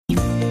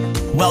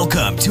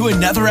Welcome to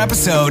another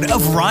episode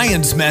of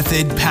Ryan's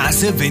Method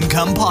Passive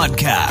Income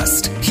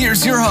Podcast.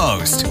 Here's your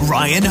host,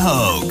 Ryan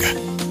Hogue.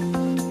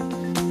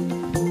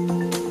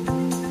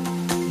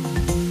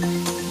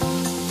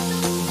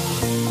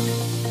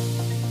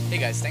 Hey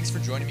guys, thanks for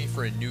joining me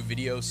for a new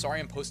video.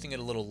 Sorry I'm posting it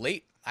a little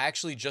late. I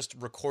actually just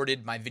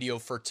recorded my video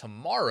for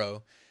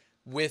tomorrow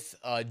with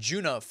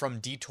Juna from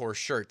Detour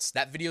Shirts.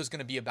 That video is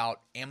going to be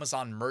about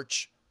Amazon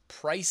merch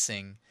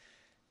pricing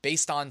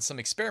based on some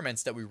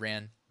experiments that we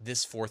ran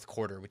this fourth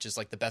quarter, which is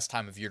like the best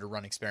time of year to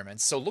run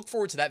experiments. So look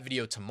forward to that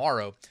video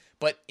tomorrow.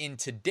 But in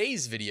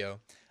today's video,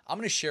 I'm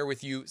going to share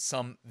with you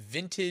some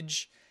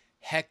vintage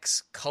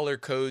hex color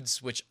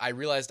codes, which I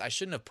realized I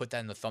shouldn't have put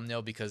that in the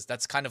thumbnail because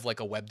that's kind of like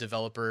a web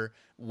developer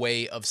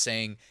way of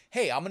saying,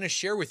 hey, I'm going to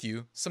share with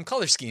you some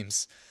color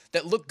schemes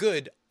that look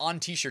good on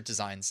t-shirt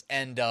designs.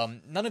 And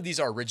none of these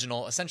are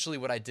original. Essentially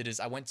what I did is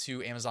I went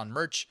to Amazon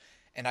merch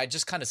and I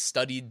just kind of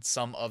studied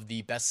some of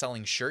the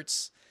best-selling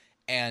shirts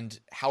and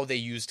how they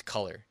used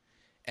color.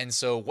 And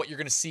so what you're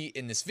going to see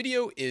in this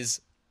video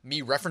is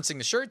me referencing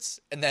the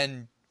shirts, and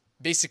then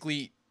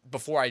basically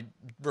before I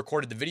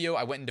recorded the video,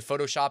 I went into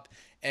Photoshop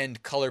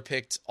and color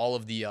picked all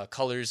of the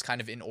colors kind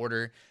of in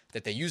order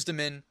that they used them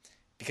in,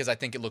 because I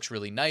think it looks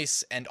really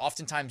nice. And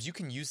oftentimes you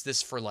can use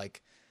this for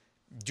like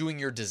doing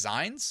your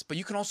designs, but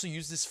you can also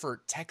use this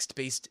for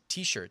text-based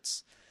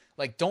t-shirts.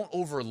 Like, don't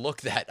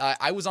overlook that.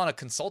 I was on a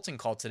consulting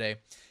call today,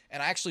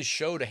 and I actually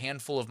showed a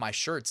handful of my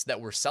shirts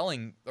that were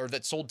selling, or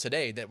that sold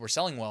today, that were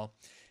selling well.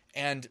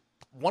 And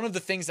one of the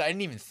things that I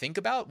didn't even think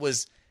about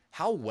was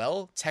how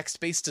well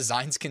text-based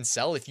designs can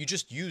sell if you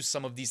just use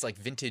some of these like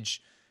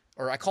vintage,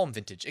 or I call them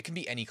vintage. It can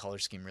be any color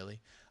scheme really.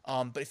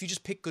 But if you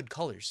just pick good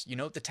colors, you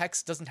know, the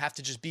text doesn't have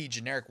to just be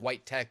generic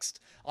white text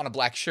on a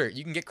black shirt.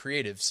 You can get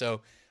creative.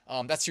 So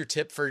that's your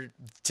tip for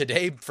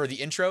today for the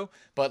intro.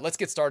 But let's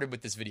get started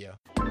with this video.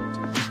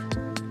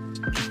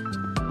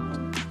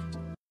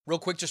 Real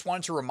quick, just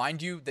wanted to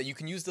remind you that you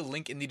can use the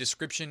link in the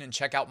description and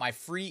check out my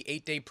free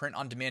 8-day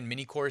print-on-demand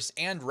mini course.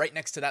 And right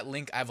next to that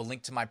link, I have a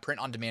link to my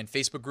print-on-demand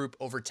Facebook group,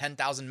 over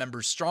 10,000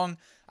 members strong.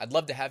 I'd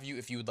love to have you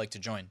if you would like to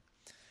join.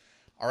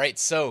 All right,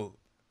 so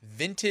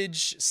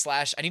vintage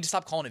slash, I need to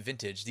stop calling it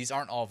vintage. These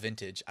aren't all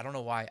vintage. I don't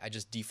know why I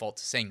just default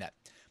to saying that.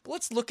 But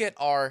let's look at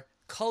our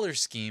color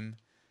scheme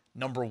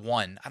number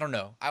one. I don't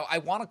know. I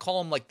want to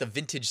call them like the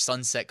vintage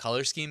sunset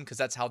color scheme because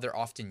that's how they're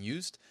often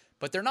used.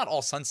 But they're not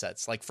all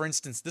sunsets. Like, for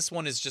instance, this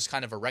one is just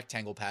kind of a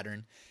rectangle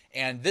pattern.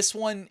 And this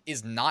one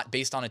is not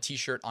based on a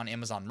t-shirt on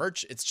Amazon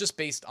merch. It's just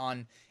based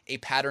on a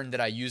pattern that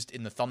I used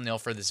in the thumbnail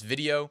for this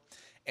video.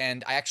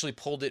 And I actually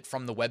pulled it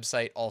from the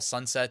website All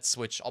Sunsets,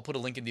 which I'll put a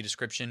link in the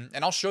description.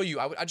 And I'll show you,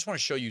 I just want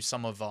to show you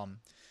some of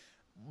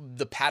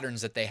the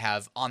patterns that they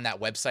have on that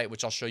website,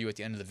 which I'll show you at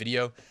the end of the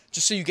video,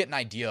 just so you get an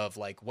idea of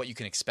like what you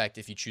can expect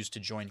if you choose to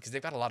join, because they've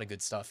got a lot of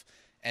good stuff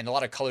and a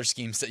lot of color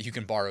schemes that you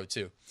can borrow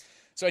too.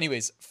 So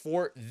anyways,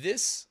 for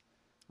this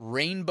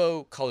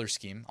rainbow color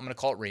scheme, I'm going to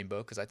call it rainbow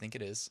because I think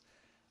it is.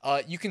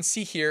 You can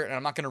see here, and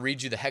I'm not going to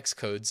read you the hex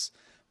codes,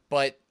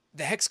 but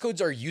the hex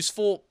codes are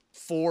useful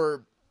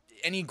for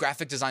any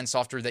graphic design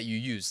software that you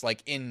use.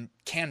 Like in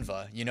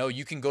Canva, you know,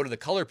 you can go to the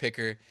color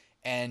picker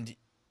and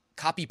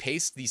copy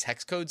paste these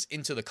hex codes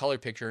into the color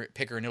picker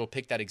and it'll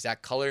pick that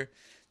exact color.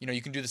 You know,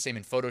 you can do the same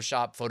in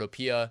Photoshop,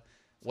 Photopea,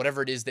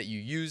 whatever it is that you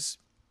use.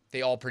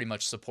 They all pretty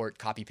much support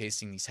copy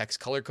pasting these hex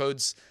color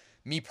codes.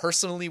 Me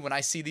personally, when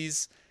I see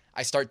these,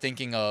 I start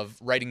thinking of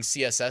writing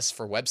CSS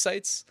for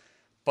websites,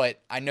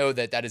 but I know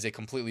that that is a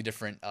completely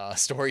different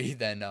story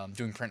than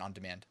doing print on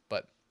demand.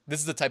 But this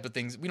is the type of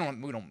things we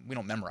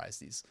don't memorize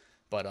these,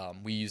 but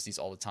we use these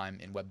all the time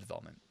in web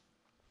development,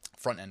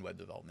 front end web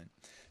development.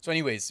 So,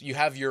 anyways, you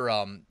have your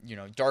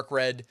dark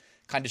red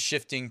kind of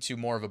shifting to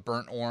more of a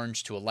burnt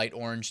orange to a light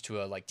orange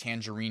to a like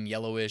tangerine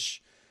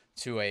yellowish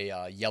to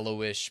a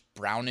yellowish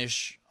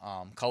brownish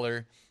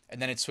color.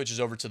 And then it switches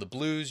over to the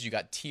blues. You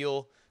got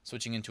teal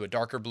switching into a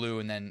darker blue,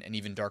 and then an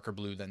even darker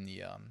blue than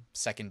the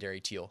secondary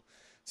teal.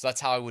 So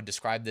that's how I would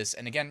describe this.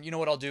 And again, you know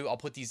what I'll do? I'll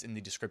put these in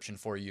the description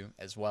for you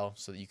as well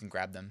so that you can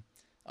grab them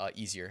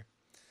easier.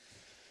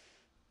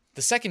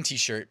 The second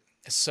t-shirt.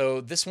 So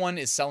this one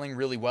is selling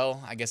really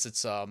well. I guess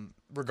it's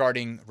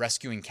regarding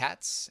rescuing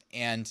cats.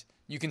 And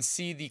you can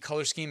see the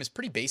color scheme is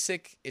pretty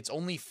basic. It's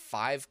only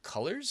 5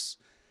 colors.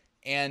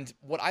 And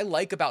what I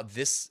like about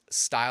this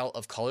style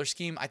of color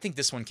scheme, I think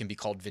this one can be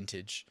called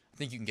vintage. I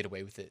think you can get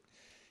away with it.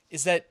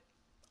 Is that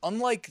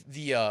unlike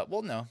the,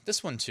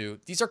 this one too.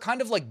 These are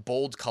kind of like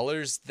bold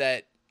colors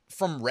that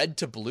from red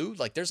to blue,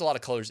 like there's a lot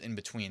of colors in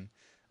between.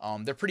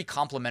 They're pretty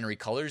complementary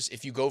colors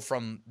if you go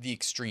from the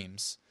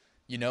extremes.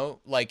 You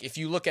know, like if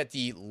you look at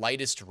the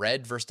lightest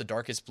red versus the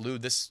darkest blue,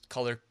 this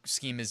color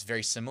scheme is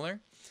very similar.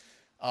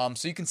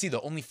 So you can see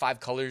the only 5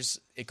 colors.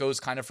 It goes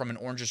kind of from an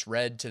orangish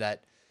red to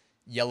that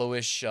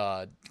yellowish,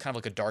 kind of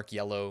like a dark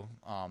yellow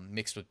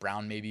mixed with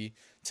brown maybe,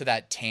 to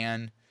that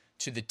tan,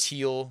 to the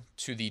teal,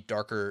 to the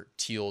darker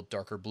teal,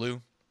 darker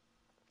blue.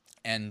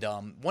 And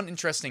one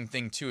interesting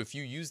thing too, if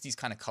you use these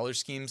kind of color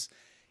schemes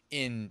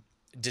in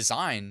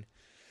design,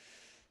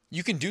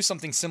 you can do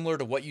something similar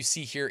to what you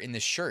see here in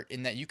this shirt,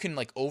 in that you can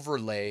like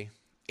overlay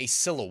a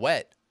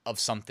silhouette of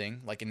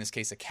something, like in this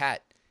case a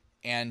cat,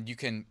 and you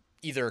can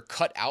either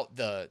cut out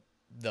the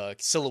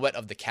silhouette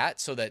of the cat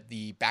so that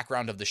the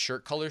background of the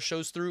shirt color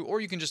shows through, or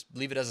you can just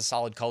leave it as a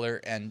solid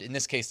color. And in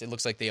this case, it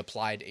looks like they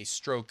applied a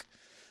stroke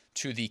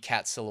to the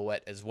cat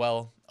silhouette as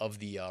well of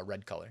the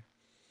red color.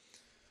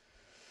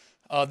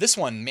 This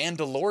one,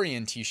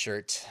 Mandalorian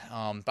t-shirt.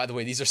 By the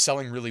way, these are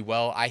selling really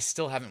well. I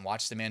still haven't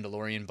watched The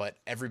Mandalorian, but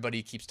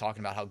everybody keeps talking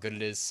about how good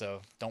it is,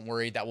 so don't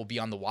worry, that will be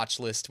on the watch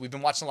list. We've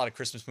been watching a lot of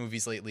Christmas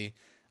movies lately,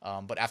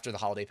 but after the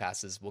holiday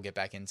passes, we'll get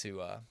back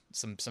into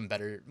some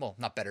better, well,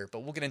 not better, but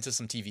we'll get into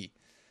some TV.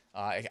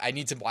 I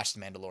need to watch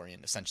The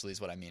Mandalorian, essentially, is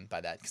what I mean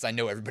by that, because I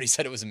know everybody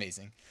said it was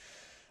amazing.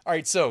 All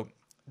right, so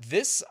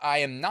this I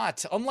am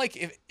not,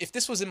 unlike if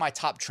this was in my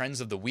top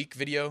trends of the week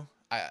video,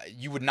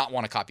 you would not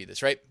want to copy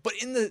this, right? But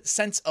in the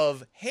sense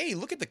of, hey,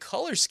 look at the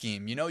color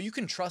scheme. You know, you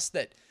can trust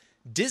that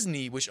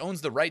Disney, which owns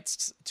the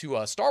rights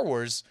to Star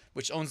Wars,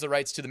 which owns the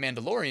rights to The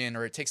Mandalorian,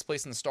 or it takes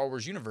place in the Star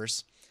Wars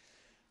universe,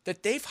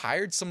 that they've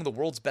hired some of the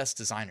world's best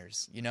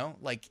designers, you know?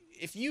 Like,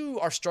 if you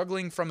are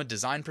struggling from a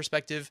design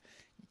perspective,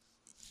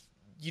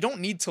 you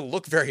don't need to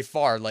look very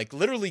far. Like,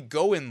 literally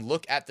go and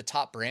look at the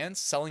top brands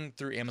selling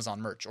through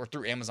Amazon merch or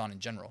through Amazon in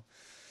general.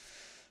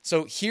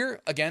 So here,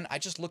 again, I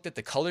just looked at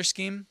the color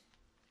scheme,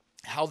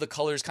 how the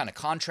colors kind of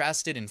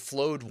contrasted and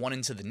flowed one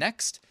into the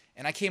next.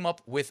 And I came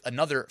up with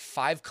another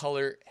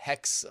 5-color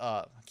hex,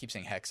 I keep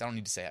saying hex, I don't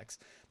need to say hex,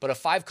 but a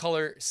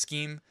 5-color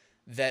scheme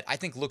that I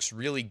think looks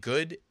really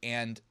good.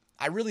 And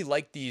I really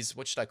like these,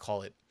 what should I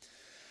call it?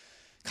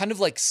 Kind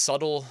of like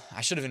subtle. I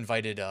should have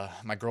invited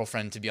my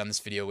girlfriend to be on this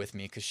video with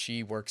me, because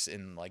she works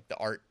in like the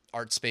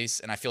art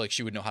space, and I feel like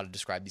she would know how to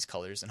describe these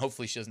colors. And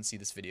hopefully she doesn't see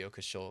this video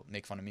because she'll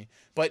make fun of me.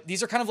 But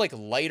these are kind of like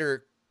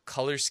lighter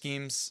color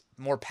schemes,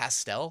 more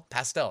pastel,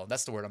 that's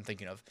the word I'm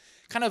thinking of.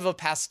 Kind of a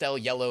pastel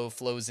yellow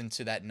flows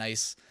into that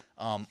nice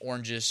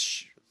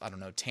orangish, I don't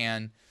know,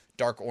 tan,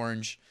 dark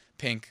orange,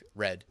 pink,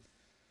 red.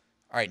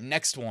 All right,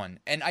 next one.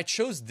 And I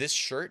chose this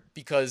shirt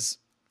because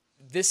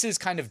this is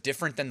kind of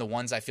different than the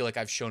ones I feel like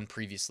I've shown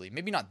previously.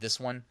 Maybe not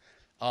this one,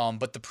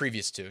 but the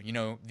previous two. You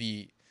know,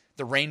 the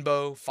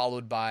rainbow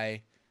followed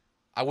by,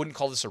 I wouldn't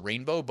call this a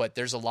rainbow, but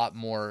there's a lot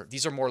more.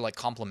 These are more like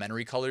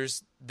complementary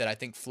colors that I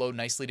think flow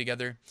nicely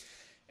together.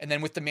 And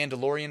then with the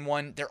Mandalorian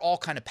one, they're all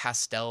kind of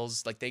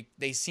pastels. Like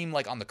they seem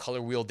like on the color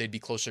wheel, they'd be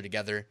closer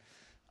together.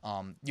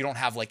 You don't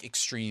have like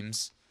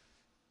extremes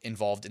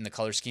involved in the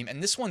color scheme.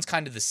 And this one's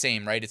kind of the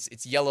same, right?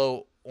 It's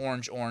yellow,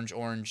 orange, orange,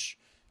 orange,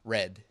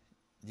 red,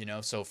 you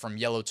know? So from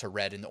yellow to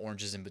red, and the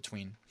orange is in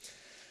between.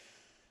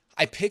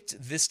 I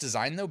picked this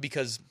design though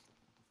because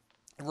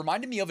it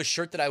reminded me of a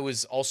shirt that I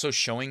was also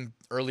showing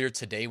earlier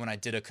today when I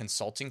did a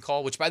consulting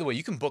call, which, by the way,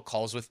 you can book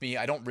calls with me.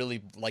 I don't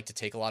really like to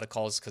take a lot of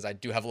calls because I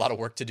do have a lot of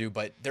work to do,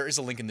 but there is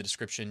a link in the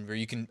description where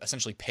you can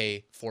essentially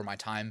pay for my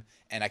time,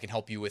 and I can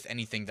help you with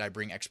anything that I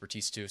bring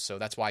expertise to. So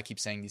that's why I keep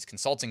saying these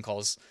consulting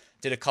calls.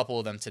 Did a couple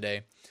of them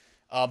today.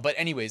 But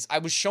anyways, I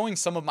was showing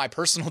some of my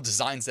personal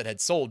designs that had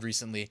sold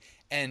recently,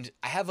 and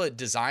I have a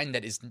design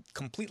that is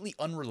completely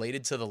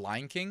unrelated to the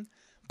Lion King,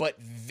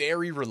 but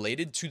very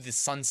related to the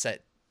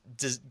sunset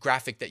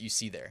graphic that you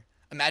see there.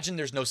 Imagine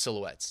there's no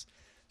silhouettes.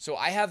 So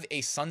I have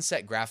a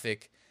sunset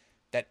graphic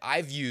that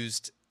I've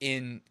used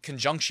in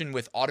conjunction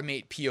with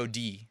Automate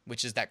POD,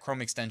 which is that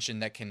Chrome extension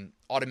that can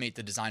automate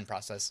the design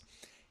process.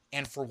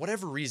 And for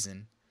whatever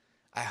reason,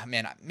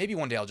 maybe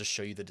one day I'll just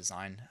show you the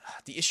design.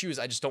 The issue is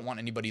I just don't want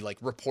anybody like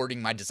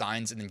reporting my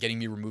designs and then getting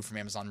me removed from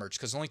Amazon merch,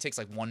 because it only takes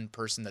like one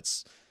person that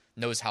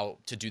knows how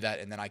to do that,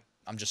 and then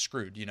I'm just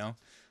screwed, you know?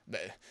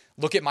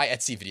 Look at my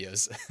Etsy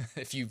videos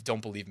if you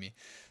don't believe me.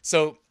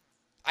 So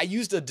I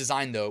used a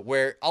design though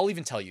where I'll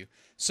even tell you.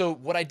 So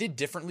what I did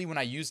differently when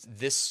I used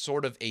this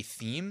sort of a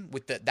theme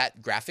with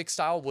that graphic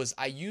style was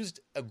I used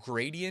a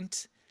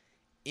gradient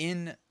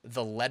in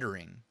the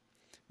lettering,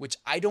 which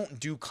I don't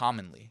do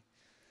commonly,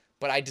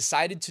 but I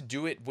decided to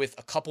do it with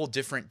a couple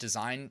different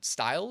design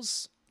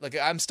styles. Like,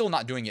 I'm still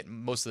not doing it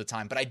most of the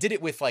time, but I did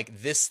it with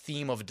like this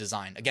theme of a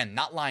design. Again,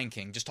 not Lion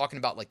King, just talking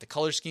about like the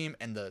color scheme,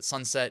 and the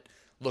sunset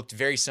looked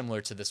very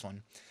similar to this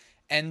one.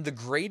 And the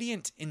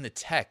gradient in the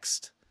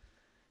text,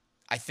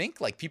 I think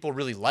like people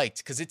really liked,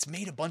 because it's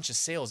made a bunch of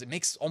sales. It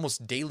makes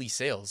almost daily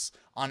sales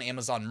on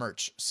Amazon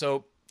merch.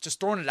 So just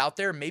throwing it out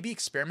there, maybe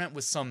experiment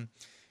with some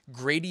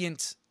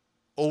gradient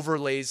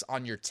overlays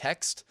on your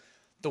text.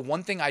 The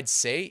one thing I'd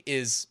say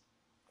is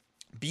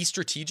be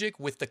strategic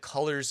with the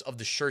colors of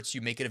the shirts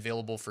you make it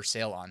available for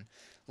sale on.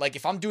 Like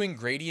if I'm doing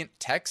gradient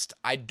text,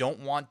 I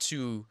don't want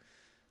to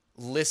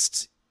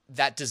list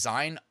that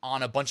design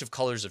on a bunch of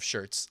colors of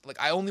shirts. Like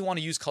I only want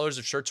to use colors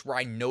of shirts where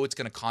I know it's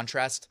going to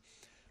contrast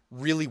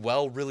really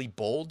well, really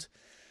bold.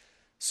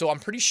 So I'm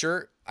pretty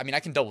sure, I mean, I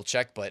can double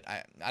check, but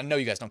I know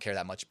you guys don't care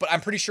that much, but I'm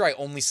pretty sure I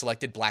only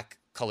selected black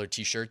colored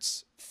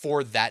t-shirts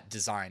for that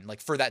design, like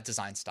for that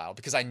design style,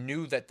 because I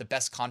knew that the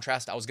best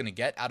contrast I was going to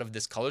get out of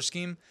this color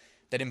scheme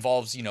that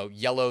involves, you know,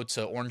 yellow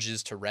to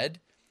oranges to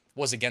red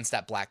was against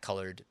that black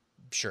colored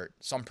shirt.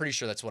 So I'm pretty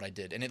sure that's what I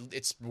did, and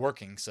it's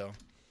working. So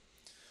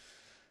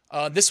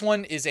This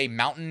one is a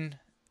mountain.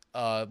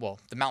 Well,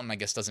 the mountain, I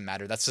guess, doesn't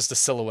matter. That's just a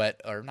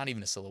silhouette, or not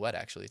even a silhouette,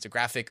 actually. It's a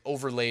graphic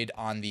overlaid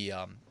on the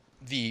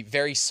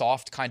very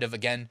soft kind of,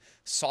 again,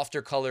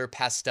 softer color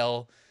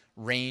pastel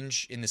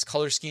range in this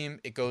color scheme.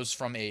 It goes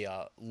from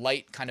a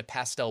light kind of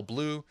pastel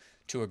blue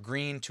to a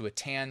green to a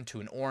tan to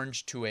an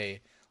orange to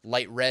a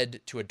light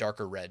red to a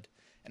darker red.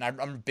 And I'm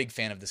a big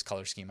fan of this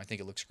color scheme. I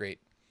think it looks great.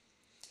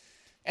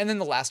 And then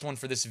the last one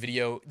for this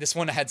video, this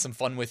one I had some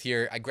fun with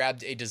here. I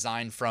grabbed a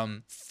design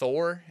from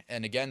Thor.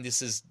 And again,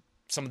 this is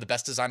some of the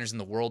best designers in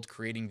the world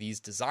creating these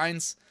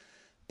designs.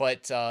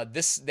 But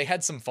they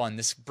had some fun.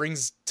 This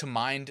brings to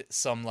mind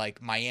some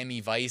like Miami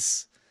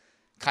Vice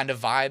kind of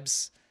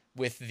vibes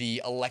with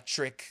the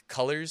electric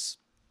colors.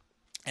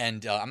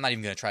 And I'm not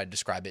even going to try to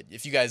describe it.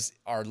 If you guys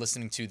are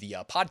listening to the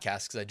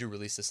podcast, because I do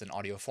release this in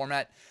audio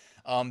format,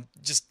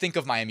 just think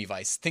of Miami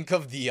Vice. Think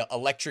of the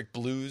electric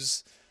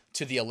blues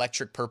to the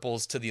electric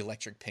purples to the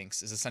electric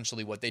pinks is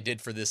essentially what they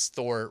did for this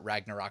Thor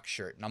Ragnarok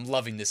shirt. And I'm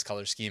loving this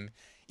color scheme,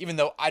 even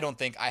though I don't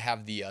think I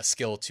have the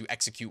skill to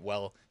execute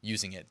well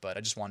using it, but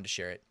I just wanted to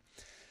share it.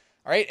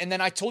 All right, and then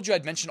I told you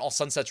I'd mention All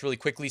Sunsets really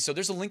quickly, so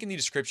there's a link in the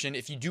description.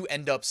 If you do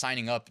end up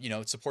signing up,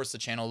 it supports the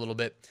channel a little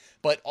bit.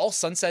 But All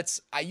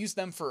Sunsets, I use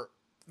them for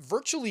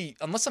virtually,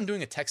 unless I'm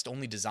doing a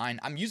text-only design,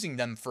 I'm using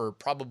them for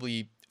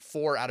probably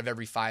 4 out of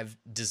every 5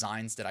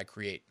 designs that I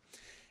create.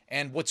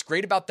 And what's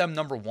great about them,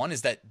 number one,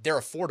 is that they're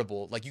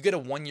affordable. Like, you get a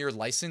 1-year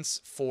license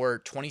for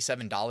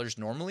 $27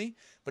 normally,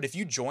 but if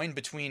you join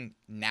between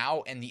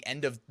now and the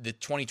end of the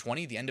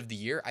 2020, the end of the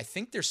year, I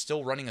think they're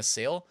still running a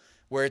sale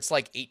where it's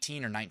like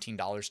 $18 or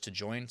 $19 to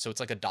join. So it's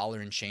like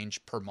 $1 and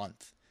change per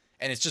month.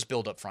 And it's just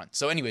billed up front.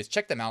 So anyways,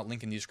 check them out.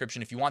 Link in the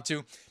description if you want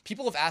to.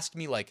 People have asked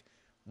me, like,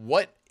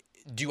 what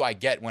do I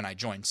get when I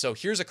join? So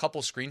here's a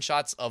couple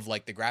screenshots of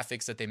like the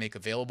graphics that they make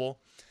available.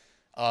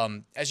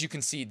 As you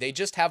can see, they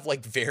just have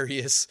like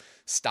various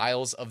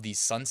styles of these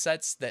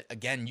sunsets that,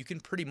 again, you can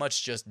pretty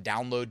much just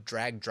download,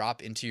 drag,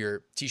 drop into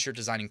your t-shirt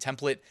designing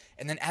template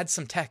and then add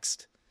some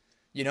text.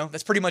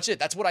 That's pretty much it.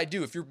 That's what I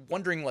do. If you're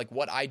wondering like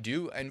what I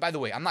do, and by the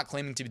way, I'm not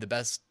claiming to be the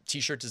best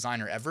t-shirt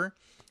designer ever.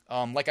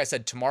 Like I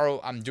said,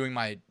 tomorrow I'm doing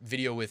my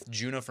video with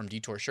Juna from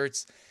Detour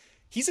Shirts.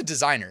 He's a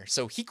designer,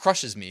 so he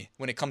crushes me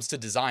when it comes to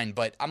design,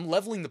 but I'm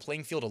leveling the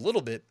playing field a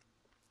little bit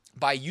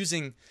by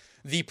using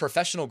the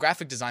professional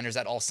graphic designers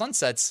at All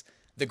Sunsets,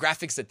 the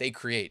graphics that they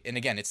create. And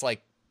again, it's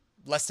like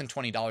less than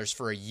 $20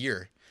 for a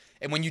year.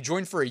 And when you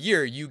join for a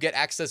year, you get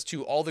access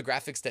to all the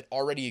graphics that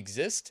already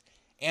exist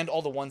and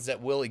all the ones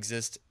that will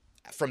exist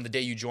from the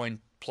day you join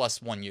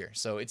plus 1 year.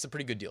 So it's a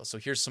pretty good deal. So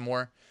here's some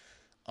more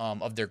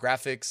of their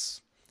graphics.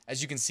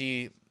 As you can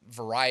see,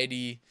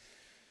 variety.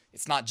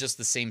 It's not just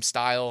the same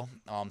style.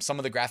 Some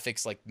of the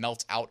graphics like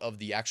melt out of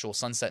the actual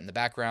sunset in the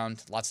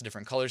background. Lots of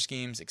different color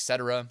schemes,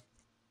 etc.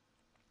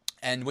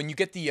 And when you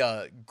get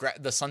the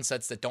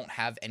sunsets that don't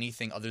have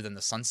anything other than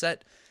the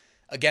sunset,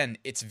 again,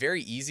 it's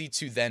very easy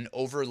to then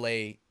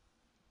overlay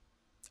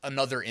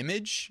another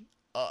image,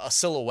 a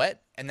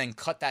silhouette, and then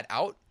cut that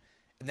out.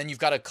 And then you've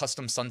got a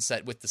custom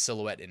sunset with the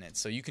silhouette in it.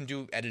 So you can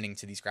do editing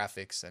to these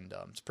graphics, and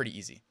it's pretty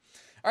easy.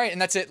 All right,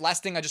 and that's it.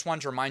 Last thing I just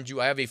wanted to remind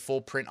you, I have a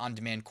full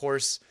print-on-demand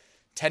course,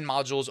 10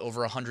 modules,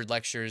 over 100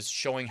 lectures,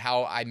 showing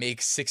how I make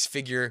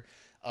 6-figure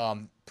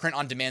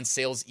print-on-demand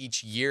sales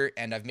each year,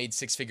 and I've made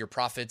 6-figure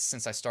profits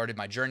since I started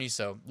my journey.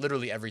 So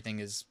literally everything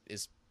is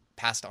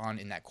passed on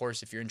in that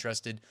course if you're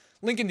interested.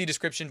 Link in the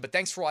description. But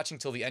thanks for watching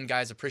till the end,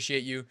 guys.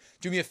 Appreciate you.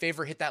 Do me a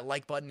favor, hit that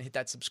like button, hit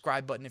that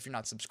subscribe button if you're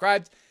not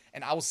subscribed,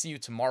 and I will see you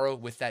tomorrow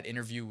with that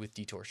interview with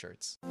Detour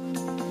Shirts.